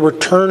community to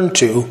return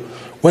to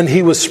when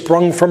he was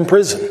sprung from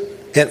prison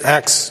in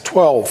Acts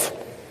 12.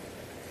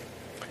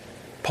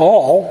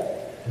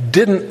 Paul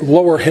didn't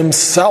lower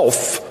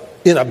himself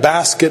in a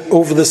basket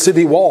over the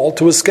city wall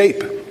to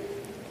escape.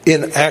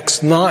 In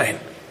Acts 9,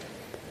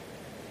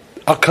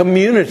 a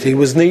community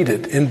was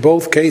needed in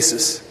both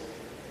cases.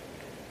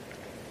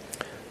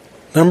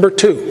 Number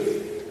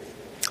 2,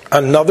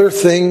 another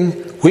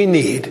thing we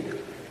need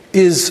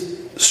is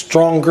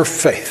stronger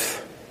faith.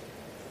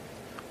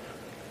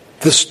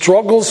 The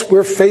struggles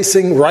we're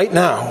facing right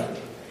now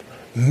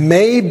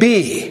may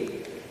be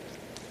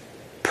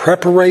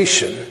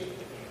preparation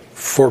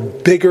for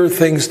bigger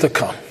things to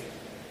come.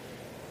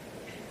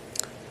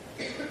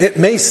 It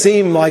may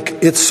seem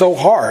like it's so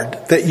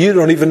hard that you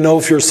don't even know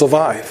if you'll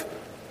survive.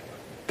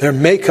 There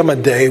may come a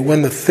day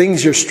when the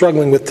things you're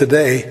struggling with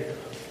today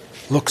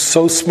look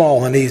so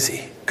small and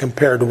easy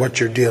compared to what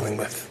you're dealing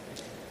with.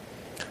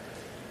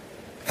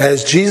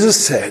 As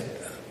Jesus said,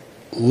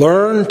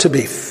 learn to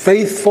be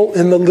faithful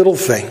in the little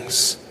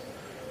things,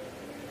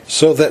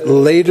 so that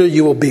later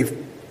you will be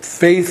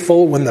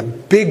faithful when the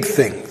big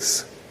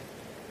things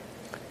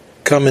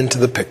come into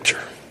the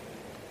picture.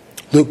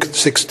 Luke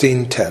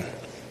 16:10.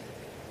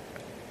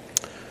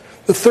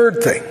 The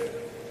third thing,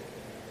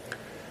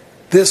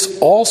 this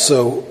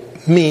also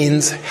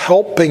means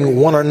helping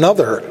one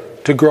another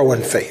to grow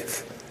in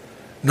faith.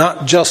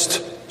 Not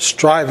just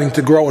striving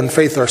to grow in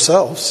faith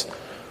ourselves,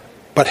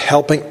 but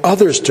helping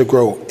others to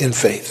grow in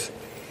faith.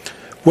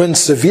 When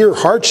severe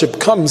hardship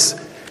comes,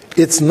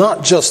 it's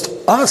not just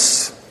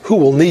us who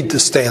will need to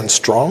stand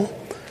strong.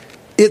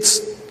 It's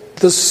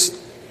this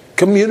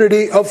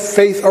community of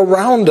faith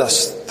around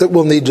us that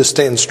will need to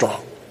stand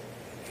strong.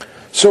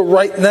 So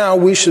right now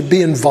we should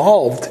be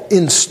involved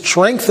in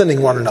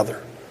strengthening one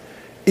another,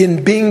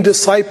 in being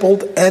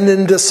discipled and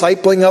in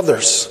discipling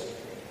others.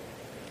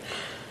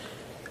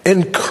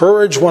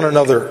 Encourage one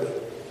another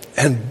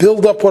and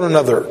build up one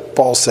another,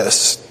 Paul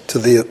says to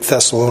the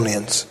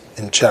Thessalonians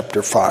in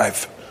chapter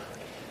 5,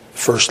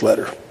 first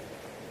letter.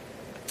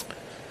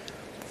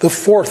 The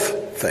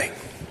fourth thing,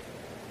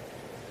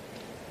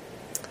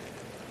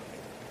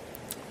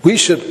 we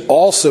should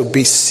also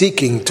be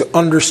seeking to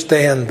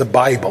understand the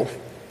Bible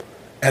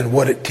and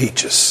what it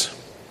teaches.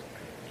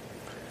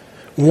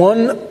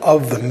 One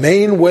of the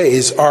main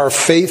ways our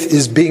faith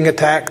is being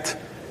attacked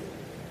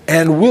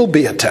and will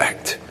be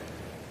attacked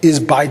is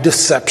by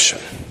deception.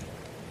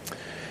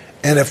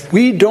 And if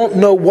we don't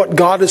know what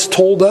God has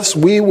told us,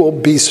 we will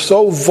be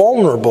so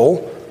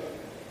vulnerable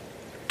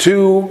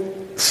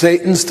to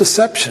Satan's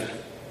deception.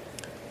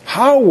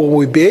 How will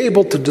we be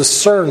able to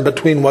discern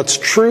between what's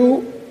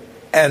true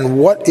and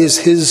what is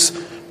his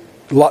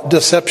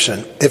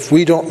deception if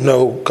we don't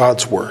know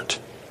God's word?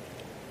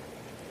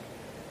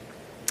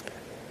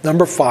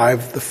 Number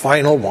 5, the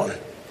final one.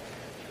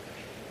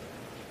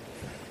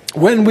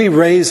 When we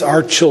raise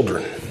our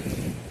children,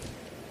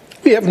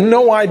 we have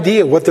no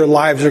idea what their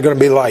lives are going to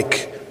be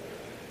like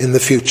in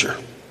the future.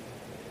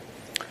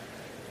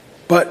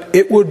 But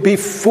it would be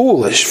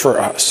foolish for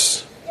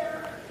us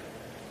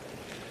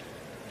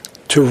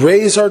to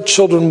raise our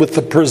children with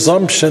the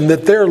presumption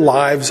that their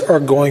lives are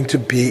going to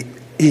be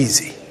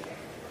easy,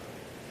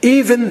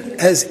 even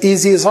as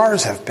easy as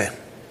ours have been.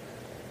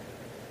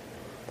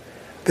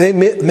 They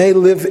may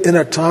live in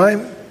a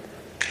time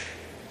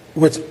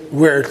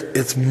where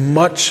it's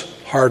much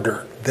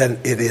harder than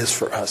it is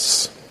for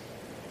us.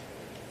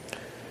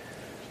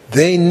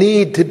 They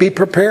need to be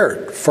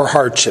prepared for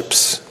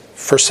hardships,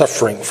 for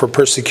suffering, for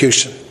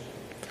persecution.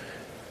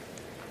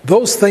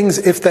 Those things,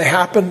 if they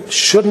happen,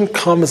 shouldn't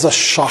come as a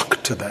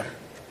shock to them.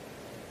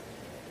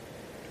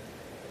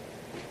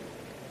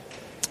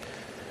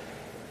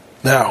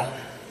 Now,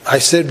 I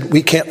said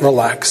we can't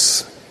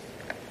relax.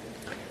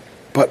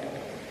 But,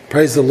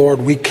 praise the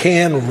Lord, we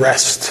can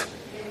rest.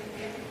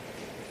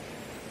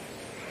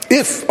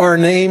 If our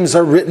names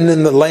are written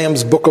in the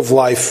Lamb's Book of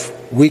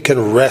Life, we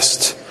can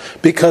rest.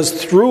 Because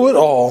through it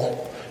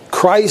all,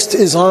 Christ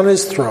is on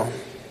his throne.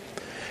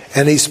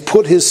 And he's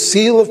put his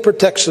seal of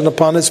protection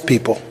upon his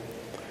people.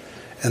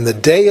 And the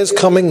day is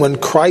coming when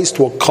Christ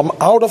will come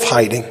out of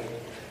hiding.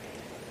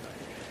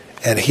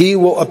 And he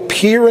will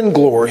appear in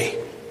glory.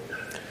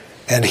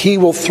 And he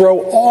will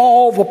throw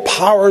all the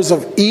powers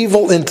of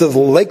evil into the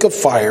lake of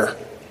fire.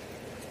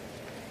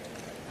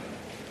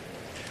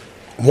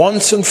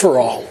 Once and for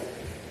all.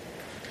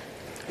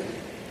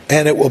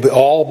 And it will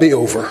all be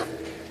over.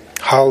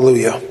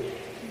 Hallelujah.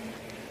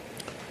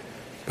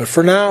 But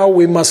for now,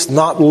 we must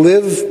not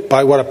live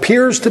by what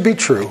appears to be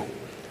true,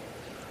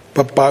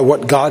 but by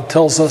what God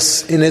tells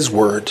us in his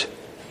word.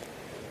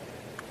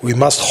 We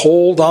must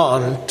hold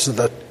on to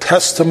the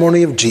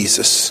testimony of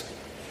Jesus.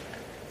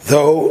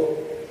 Though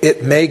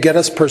it may get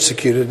us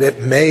persecuted, it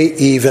may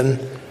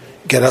even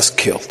get us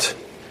killed.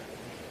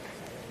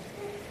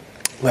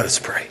 Let us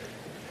pray.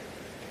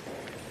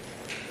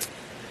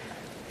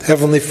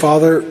 Heavenly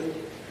Father,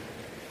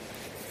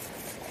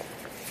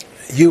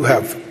 you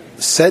have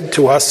said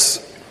to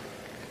us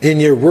in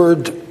your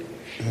word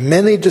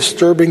many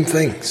disturbing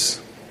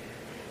things.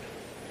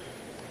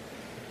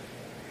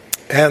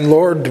 And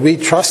Lord, we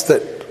trust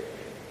that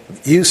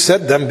you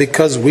said them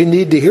because we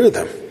need to hear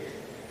them.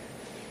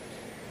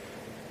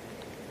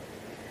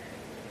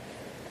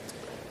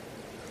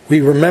 We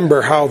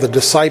remember how the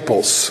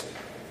disciples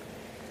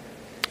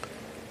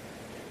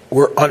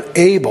were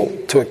unable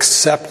to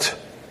accept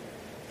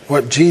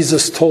what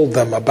Jesus told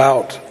them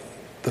about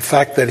the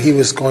fact that he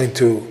was going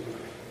to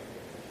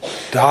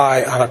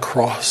die on a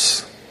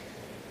cross.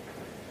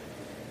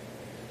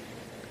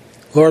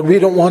 Lord, we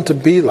don't want to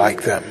be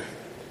like them.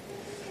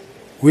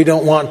 We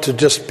don't want to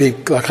just be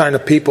the kind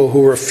of people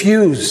who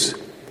refuse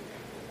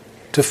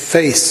to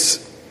face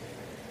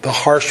the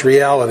harsh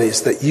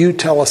realities that you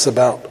tell us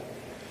about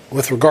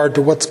with regard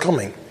to what's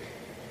coming.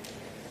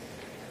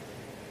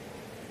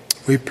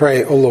 We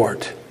pray, O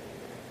Lord,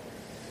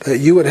 that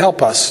you would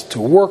help us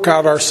to work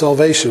out our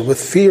salvation with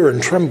fear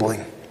and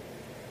trembling,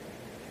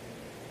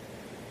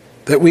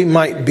 that we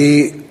might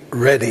be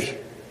ready,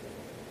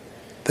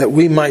 that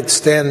we might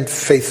stand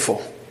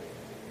faithful,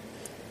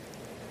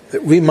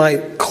 that we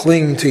might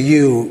cling to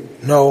you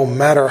no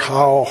matter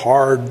how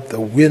hard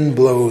the wind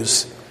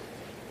blows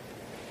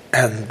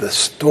and the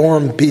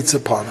storm beats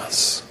upon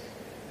us.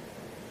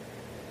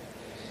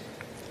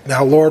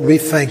 Now, Lord, we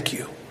thank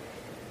you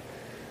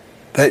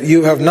that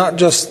you have not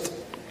just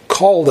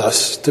called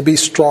us to be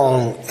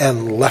strong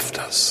and left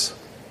us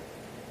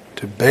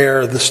to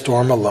bear the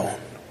storm alone.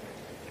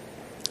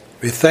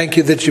 We thank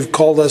you that you've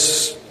called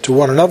us to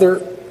one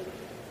another,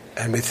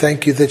 and we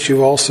thank you that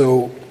you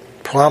also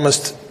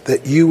promised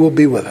that you will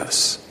be with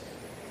us.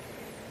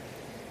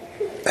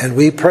 And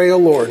we pray, O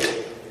Lord,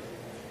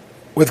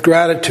 with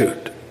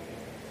gratitude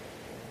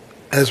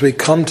as we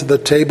come to the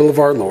table of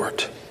our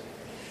Lord,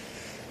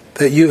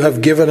 that you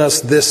have given us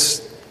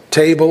this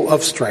table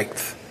of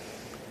strength,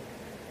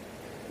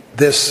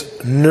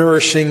 this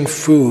nourishing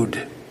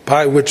food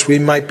by which we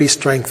might be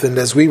strengthened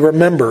as we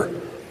remember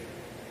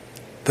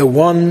the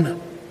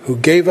one who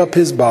gave up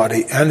his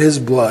body and his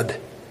blood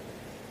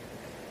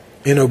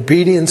in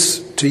obedience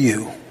to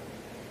you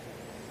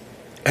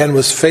and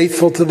was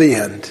faithful to the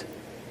end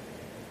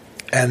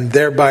and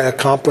thereby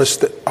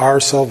accomplished our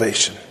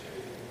salvation.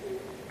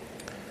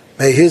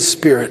 May his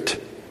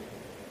Spirit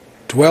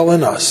dwell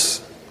in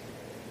us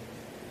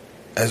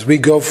as we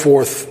go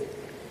forth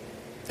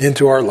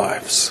into our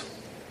lives.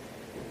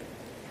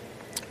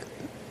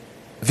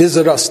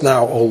 Visit us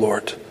now, O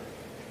Lord.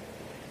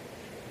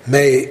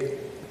 May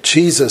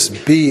Jesus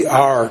be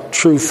our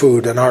true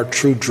food and our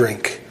true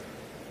drink.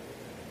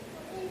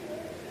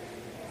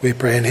 We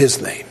pray in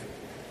his name.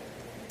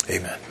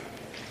 Amen.